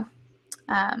 So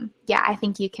yeah, I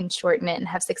think you can shorten it and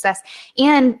have success.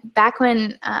 And back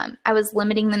when I was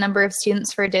limiting the number of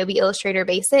students for Adobe Illustrator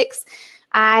Basics,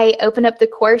 I opened up the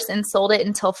course and sold it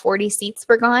until 40 seats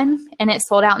were gone, and it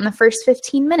sold out in the first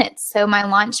 15 minutes. So my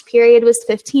launch period was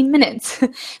 15 minutes.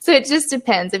 So it just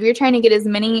depends. If you're trying to get as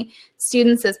many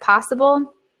students as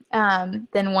possible,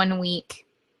 then 1 week.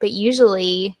 But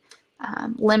usually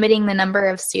limiting the number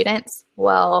of students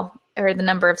or the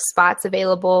number of spots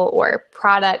available or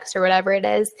products or whatever it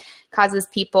is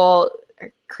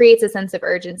creates a sense of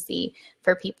urgency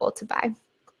for people to buy.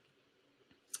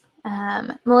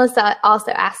 Melissa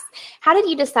also asks, how did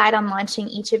you decide on launching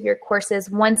each of your courses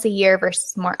once a year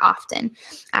versus more often,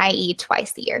 i.e.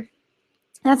 twice a year?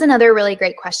 That's another really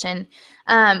great question.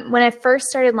 When I first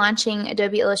started launching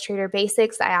Adobe Illustrator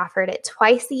Basics, I offered it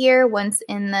twice a year, once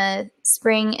in the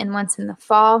spring and once in the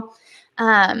fall.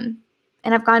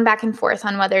 And I've gone back and forth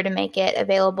on whether to make it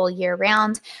available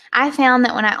year-round. I found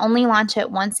that when I only launch it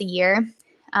once a year,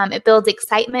 it builds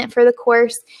excitement for the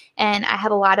course, and I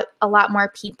have a lot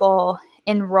more people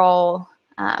enroll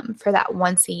for that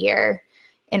once a year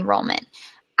enrollment.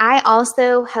 I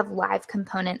also have live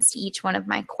components to each one of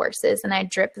my courses, and I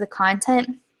drip the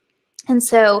content. And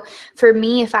so for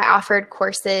me, if I offered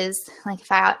courses, like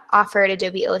if I offered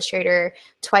Adobe Illustrator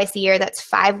twice a year, that's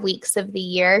 5 weeks of the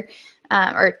year,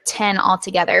 or 10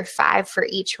 altogether, 5 for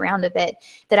each round of it,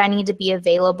 that I need to be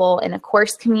available in a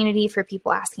course community for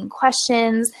people asking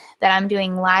questions, that I'm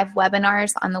doing live webinars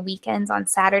on the weekends, on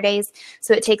Saturdays.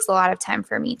 So it takes a lot of time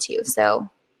for me too. So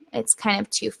it's kind of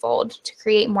twofold to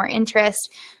create more interest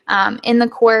in the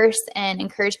course and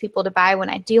encourage people to buy when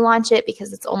I do launch it,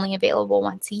 because it's only available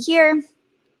once a year,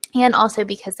 and also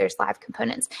because there's live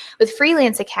components. With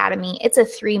Freelance Academy, it's a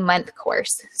 3-month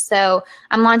course. So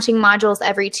I'm launching modules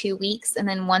every 2 weeks, and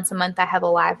then once a month I have a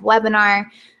live webinar,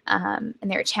 and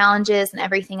there are challenges and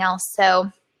everything else.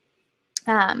 So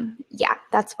yeah,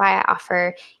 that's why I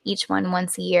offer each one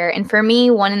once a year. And for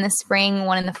me, one in the spring,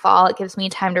 one in the fall, it gives me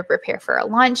time to prepare for a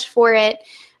launch for it.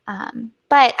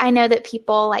 But I know that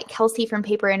people like Kelsey from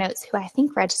Paper and Notes, who I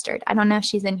think registered, I don't know if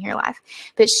she's in here live,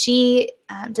 but she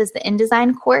does the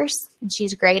InDesign course, and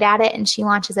she's great at it, and she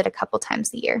launches it a couple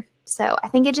times a year. So I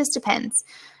think it just depends.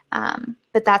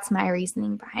 But that's my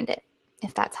reasoning behind it,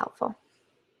 if that's helpful.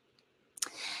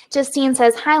 Justine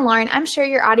says, hi, Lauren. I'm sure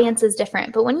your audience is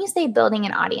different, but when you say building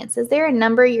an audience, is there a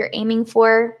number you're aiming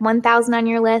for? 1,000 on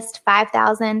your list,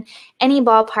 5,000? Any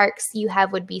ballparks you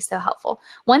have would be so helpful.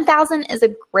 1,000 is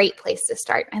a great place to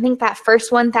start. I think that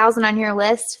first 1,000 on your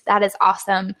list, that is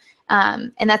awesome.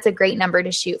 And that's a great number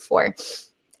to shoot for.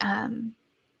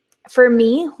 For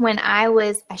me, when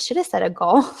I should have set a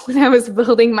goal when I was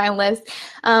building my list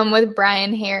with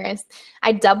Brian Harris.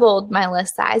 I doubled my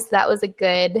list size. So that was a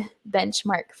good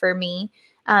benchmark for me.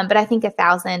 But I think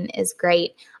 1,000 is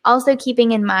great. Also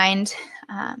keeping in mind,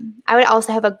 I would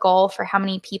also have a goal for how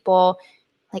many people,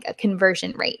 like a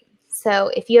conversion rate. So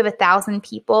if you have 1,000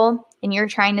 people and you're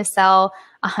trying to sell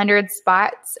 100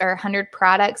 spots or 100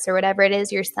 products or whatever it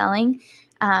is you're selling,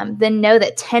 then know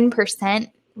that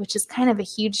 10%, which is kind of a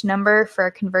huge number for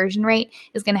a conversion rate,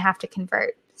 is going to have to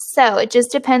convert. So it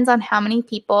just depends on how many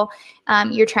people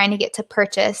you're trying to get to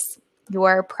purchase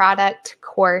your product,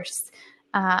 course,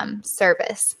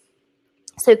 service.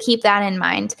 So keep that in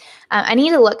mind. I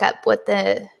need to look up what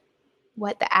the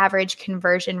average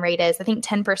conversion rate is. I think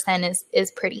 10%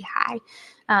 is pretty high.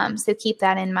 So keep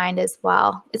that in mind as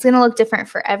well. It's going to look different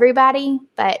for everybody,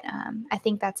 but I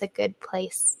think that's a good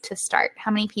place to start.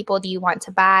 How many people do you want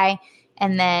to buy?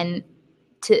 And then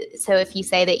so if you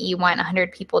say that you want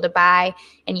 100 people to buy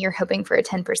and you're hoping for a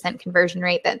 10% conversion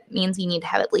rate, that means you need to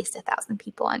have at least 1,000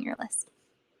 people on your list.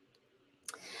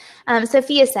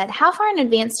 Sophia said, how far in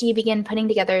advance do you begin putting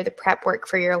together the prep work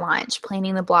for your launch,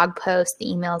 planning the blog posts, the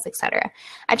emails, etc.?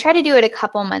 I try to do it a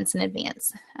couple months in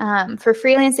advance. For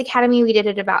Freelance Academy, we did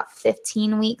it about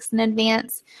 15 weeks in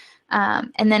advance.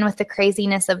 And then with the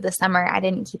craziness of the summer, I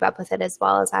didn't keep up with it as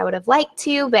well as I would have liked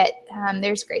to, but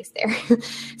there's grace there.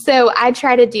 So I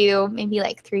try to do maybe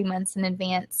like 3 months in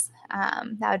advance.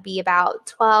 That would be about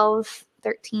 12,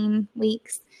 13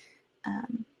 weeks.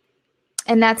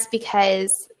 And that's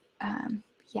because,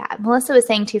 Melissa was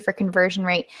saying too, for conversion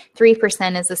rate,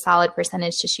 3% is a solid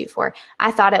percentage to shoot for.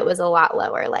 I thought it was a lot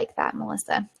lower like that,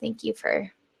 Melissa. Thank you for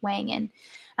weighing in.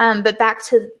 But back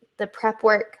to the prep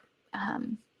work.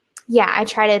 I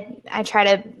try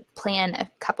to plan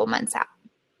a couple months out.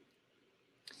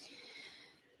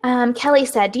 Kelly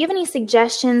said, do you have any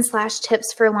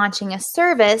suggestions/tips for launching a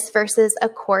service versus a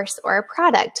course or a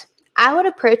product? I would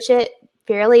approach it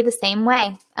fairly the same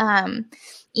way.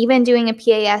 Even doing a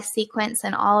PAS sequence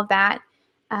and all of that,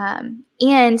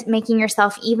 and making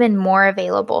yourself even more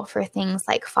available for things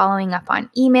like following up on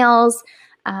emails,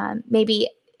 maybe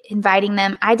inviting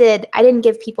them. I didn't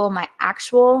give people my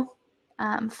actual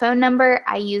phone number.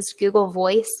 I used Google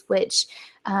Voice, which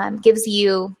gives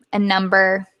you a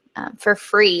number for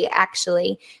free,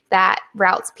 actually, that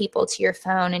routes people to your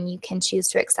phone, and you can choose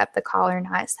to accept the call or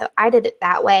not. So I did it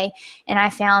that way, and I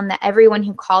found that everyone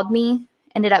who called me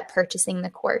ended up purchasing the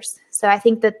course. So I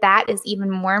think that is even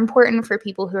more important for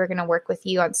people who are going to work with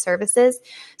you on services.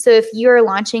 So if you're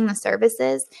launching the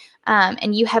services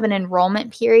and you have an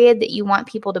enrollment period that you want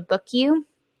people to book you,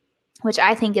 which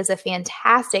I think is a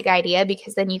fantastic idea,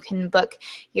 because then you can book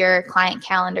your client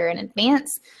calendar in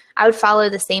advance, I would follow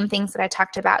the same things that I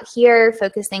talked about here,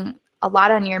 focusing a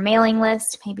lot on your mailing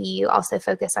list. Maybe you also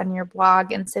focus on your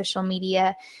blog and social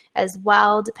media as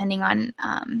well, depending on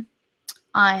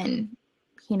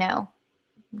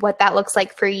what that looks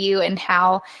like for you and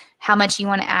how much you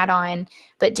want to add on.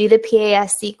 But do the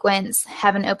PAS sequence,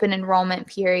 have an open enrollment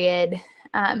period.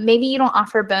 Maybe you don't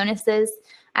offer bonuses.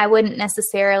 I wouldn't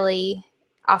necessarily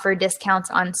offer discounts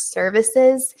on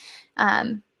services.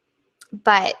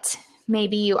 but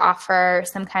maybe you offer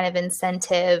some kind of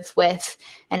incentive with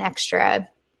an extra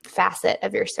facet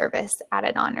of your service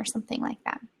added on or something like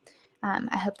that.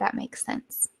 I hope that makes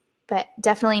sense, but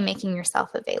definitely making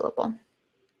yourself available.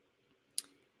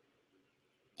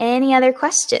 Any other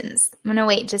questions? I'm going to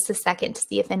wait just a second to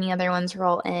see if any other ones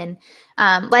roll in.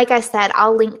 Like I said,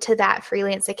 I'll link to that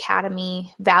Freelance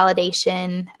Academy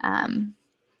validation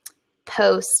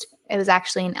post. It was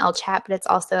actually an LChat, but it's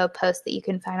also a post that you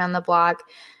can find on the blog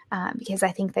because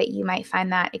I think that you might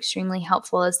find that extremely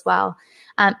helpful as well.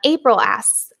 April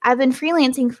asks, I've been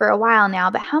freelancing for a while now,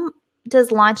 but how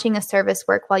does launching a service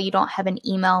work while you don't have an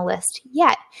email list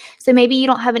yet? So maybe you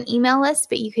don't have an email list,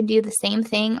 but you can do the same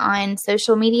thing on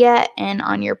social media and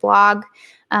on your blog.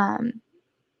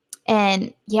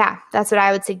 And yeah, that's what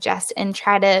I would suggest, and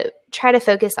try to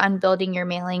focus on building your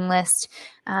mailing list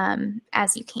as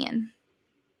you can.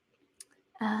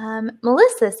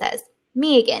 Melissa says,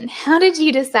 me again, how did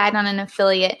you decide on an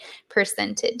affiliate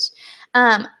percentage?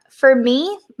 For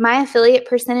me, my affiliate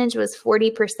percentage was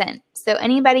 40%. So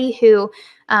anybody who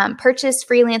purchased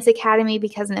Freelance Academy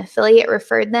because an affiliate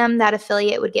referred them, that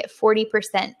affiliate would get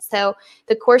 40%. So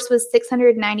the course was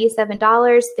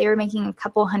 $697. They were making a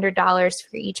couple $100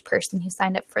 for each person who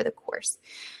signed up for the course.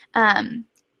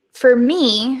 For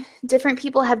me, different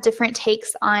people have different takes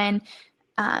on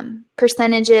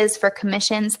percentages for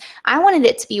commissions. I wanted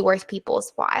it to be worth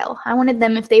people's while. I wanted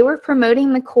them, if they were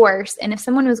promoting the course and if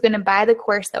someone was going to buy the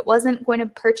course that wasn't going to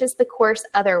purchase the course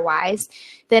otherwise,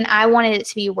 then I wanted it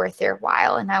to be worth their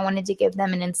while, and I wanted to give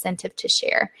them an incentive to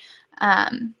share.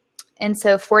 And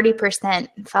so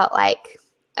 40% felt like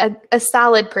a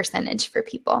solid percentage for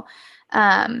people.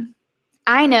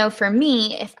 I know for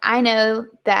me, if I know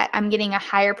that I'm getting a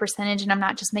higher percentage and I'm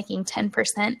not just making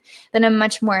 10%, then I'm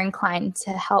much more inclined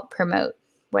to help promote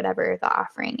whatever the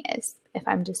offering is, if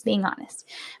I'm just being honest.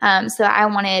 So I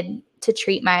wanted to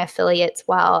treat my affiliates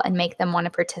well and make them want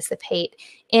to participate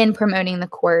in promoting the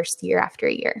course year after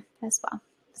year as well.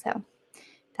 So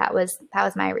that was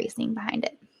my reasoning behind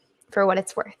it, for what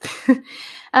it's worth.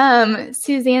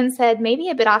 Suzanne said, maybe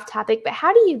a bit off topic, but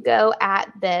how do you go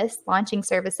at this, launching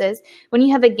services, when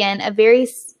you have, again, a very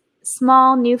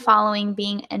small new following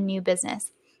being a new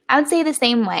business? I would say the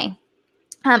same way.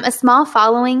 A small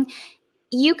following,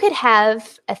 you could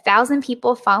have 1,000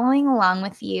 people following along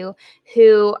with you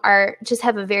who just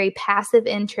have a very passive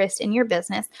interest in your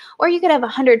business, or you could have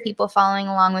 100 people following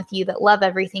along with you that love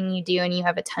everything you do and you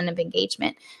have a ton of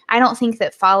engagement. I don't think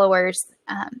that followers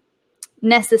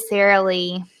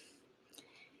necessarily,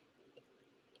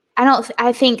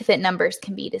 I think that numbers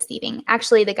can be deceiving.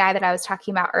 Actually, the guy that I was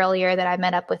talking about earlier that I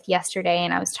met up with yesterday,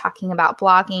 and I was talking about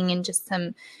blogging and just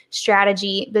some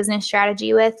business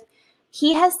strategy with,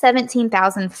 he has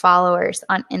 17,000 followers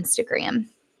on Instagram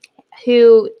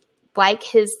who like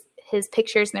his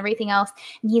pictures and everything else.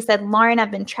 And he said, Lauren, I've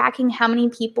been tracking how many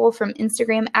people from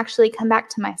Instagram actually come back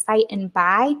to my site and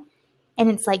buy. And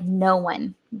it's like no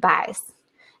one buys.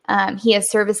 He has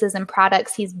services and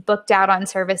products. He's booked out on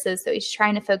services, so he's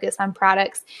trying to focus on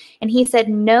products. And he said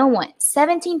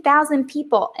 17,000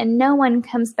 people, and no one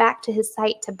comes back to his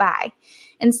site to buy.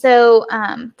 And so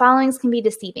followings can be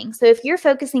deceiving. So if you're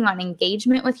focusing on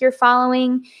engagement with your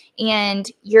following and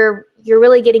you're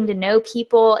really getting to know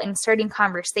people and starting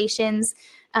conversations,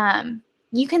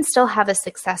 you can still have a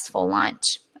successful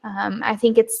launch. I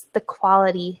think it's the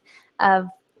quality of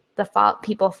the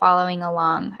people following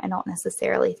along. I don't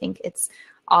necessarily think it's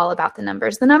all about the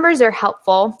numbers. The numbers are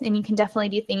helpful, and you can definitely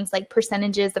do things like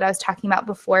percentages that I was talking about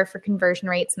before for conversion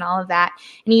rates and all of that.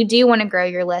 And you do want to grow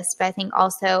your list, but I think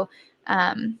also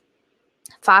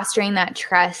fostering that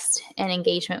trust and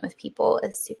engagement with people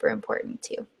is super important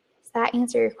too. Does that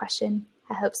answer your question?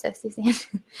 I hope so, Suzanne.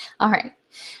 All right.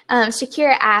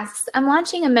 Shakira asks, I'm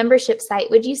launching a membership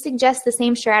site. Would you suggest the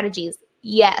same strategies?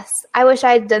 Yes. I wish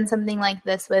I had done something like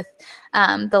this with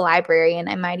the library, and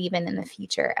I might even in the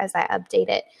future as I update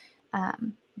it.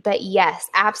 But yes,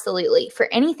 absolutely. For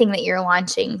anything that you're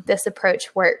launching, this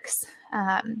approach works.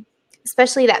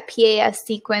 Especially that PAS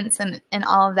sequence and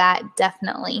all of that,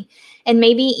 definitely. And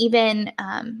maybe even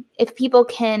if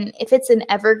it's an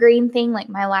evergreen thing, like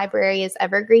my library is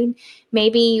evergreen,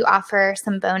 maybe you offer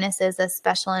some bonuses as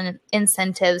special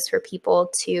incentives for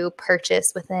people to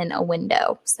purchase within a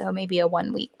window. So maybe a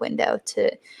 1-week window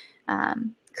to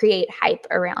create hype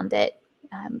around it,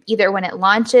 either when it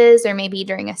launches or maybe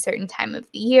during a certain time of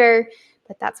the year.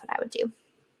 But that's what I would do.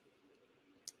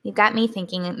 You got me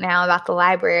thinking now about the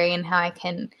library and how I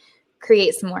can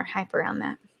create some more hype around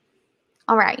that.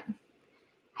 All right.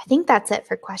 I think that's it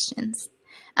for questions.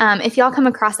 If y'all come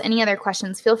across any other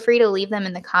questions, feel free to leave them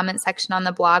in the comment section on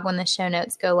the blog when the show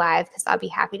notes go live, because I'll be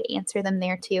happy to answer them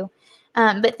there too.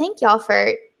 But thank y'all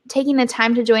for taking the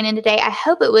time to join in today. I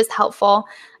hope it was helpful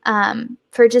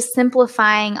for just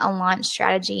simplifying a launch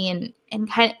strategy. And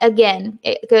kind of, again,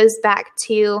 it goes back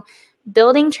to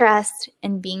building trust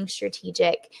and being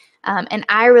strategic. And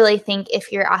I really think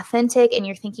if you're authentic and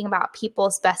you're thinking about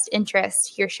people's best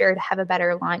interests, you're sure to have a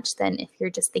better launch than if you're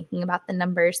just thinking about the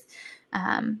numbers.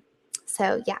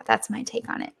 So yeah, that's my take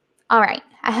on it. All right.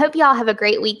 I hope y'all have a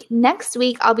great week. Next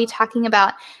week, I'll be talking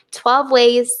about 12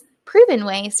 proven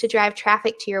ways to drive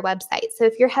traffic to your website. So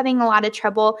if you're having a lot of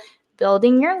trouble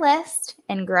building your list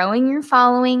and growing your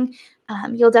following,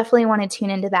 you'll definitely want to tune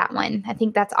into that one. I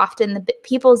think that's often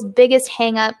people's biggest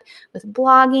hang up with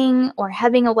blogging or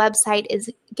having a website is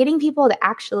getting people to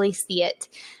actually see it.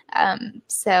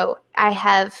 So I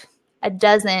have a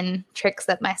dozen tricks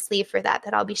up my sleeve for that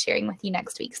I'll be sharing with you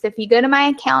next week. So if you go to my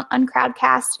account on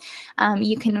Crowdcast,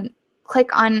 you can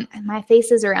click on my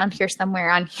face is around here somewhere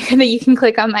on here that you can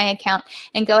click on my account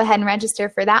and go ahead and register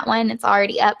for that one. It's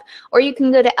already up. Or you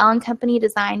can go to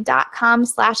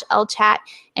elleandcompanydesign.com/LChat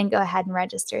and go ahead and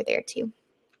register there too.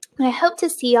 And I hope to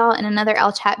see y'all in another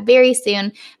LChat very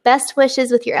soon. Best wishes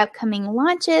with your upcoming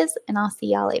launches, and I'll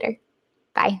see y'all later.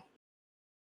 Bye.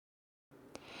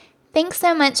 Thanks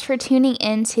so much for tuning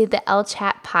in to the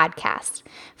LChat podcast.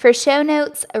 For show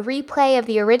notes, a replay of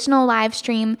the original live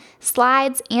stream,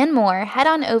 slides, and more, head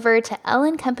on over to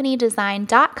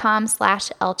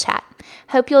elleandcompanydesign.com/LChat.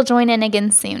 Hope you'll join in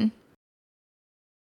again soon.